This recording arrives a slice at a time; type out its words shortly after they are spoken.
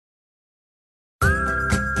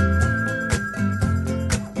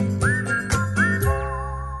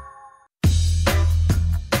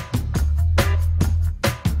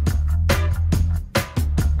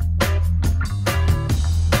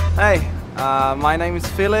My name is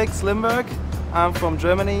Felix Limburg. I'm from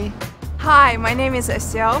Germany. Hi, my name is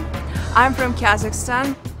Estelle. I'm from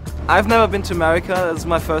Kazakhstan. I've never been to America. This is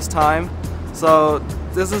my first time. So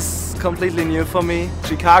this is completely new for me.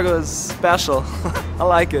 Chicago is special. I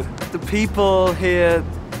like it. The people here,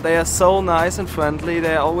 they are so nice and friendly.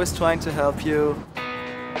 They're always trying to help you.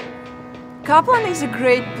 Kaplan is a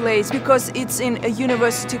great place because it's in a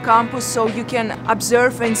university campus, so you can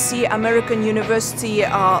observe and see American university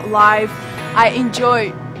life. I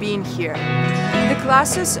enjoy being here. The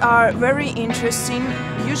classes are very interesting.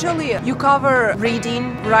 Usually you cover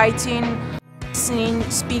reading, writing, listening,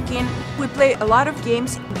 speaking. We play a lot of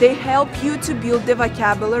games. They help you to build the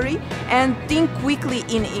vocabulary and think quickly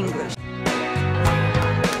in English.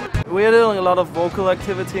 We're doing a lot of vocal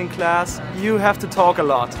activity in class. You have to talk a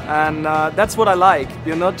lot, and that's what I like.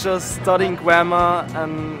 You're not just studying grammar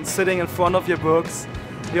and sitting in front of your books.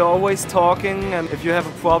 You're always talking, and if you have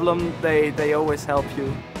a problem, they always help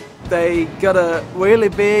you. They got a really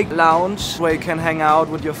big lounge where you can hang out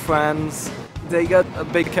with your friends. They got a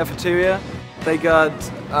big cafeteria. They got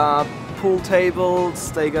pool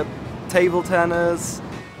tables. They got table tennis.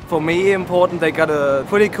 For me, important, they got a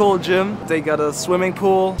pretty cool gym. They got a swimming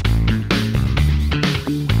pool.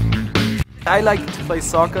 I like to play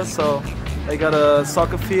soccer, so they got a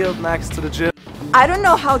soccer field next to the gym. I don't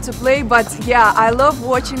know how to play, but yeah, I love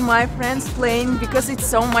watching my friends playing because it's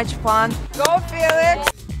so much fun. Go Felix!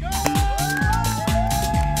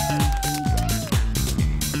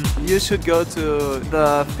 You should go to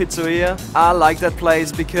the pizzeria. I like that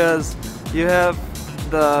place because you have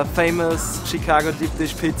the famous Chicago deep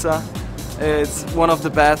dish pizza. It's one of the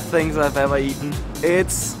best things I've ever eaten.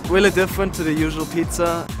 It's really different to the usual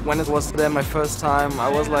pizza. When it was there my first time, I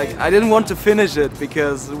was like, I didn't want to finish it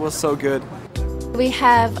because it was so good. We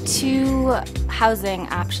have two housing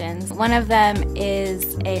options. One of them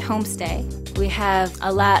is a homestay. We have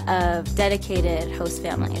a lot of dedicated host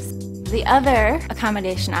families. The other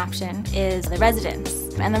accommodation option is the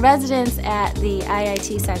residence. And the residence at the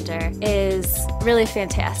IIT Center is really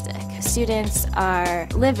fantastic. Students are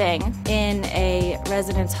living in a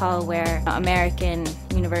residence hall where American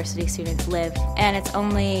university students live, and it's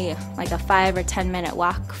only like a 5 or 10 minute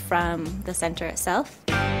walk from the center itself.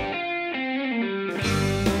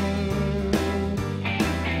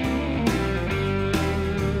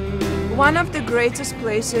 One of the greatest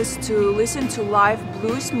places to listen to live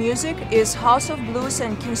blues music is House of Blues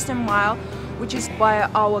and Kingston Mile, which is by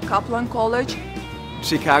our Kaplan College.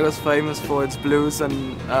 Chicago's famous for its blues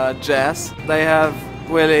and jazz. They have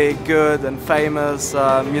really good and famous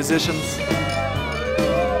musicians.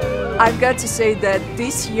 I've got to say that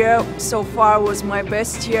this year so far was my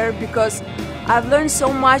best year because I've learned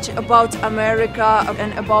so much about America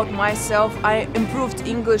and about myself. I improved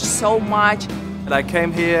English so much. I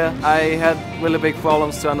came here, I had really big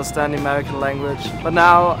problems to understand the American language, but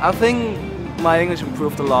now I think my English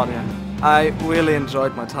improved a lot here. I really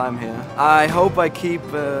enjoyed my time here. I hope I keep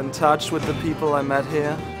in touch with the people I met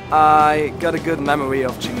here. I got a good memory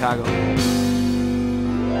of Chicago.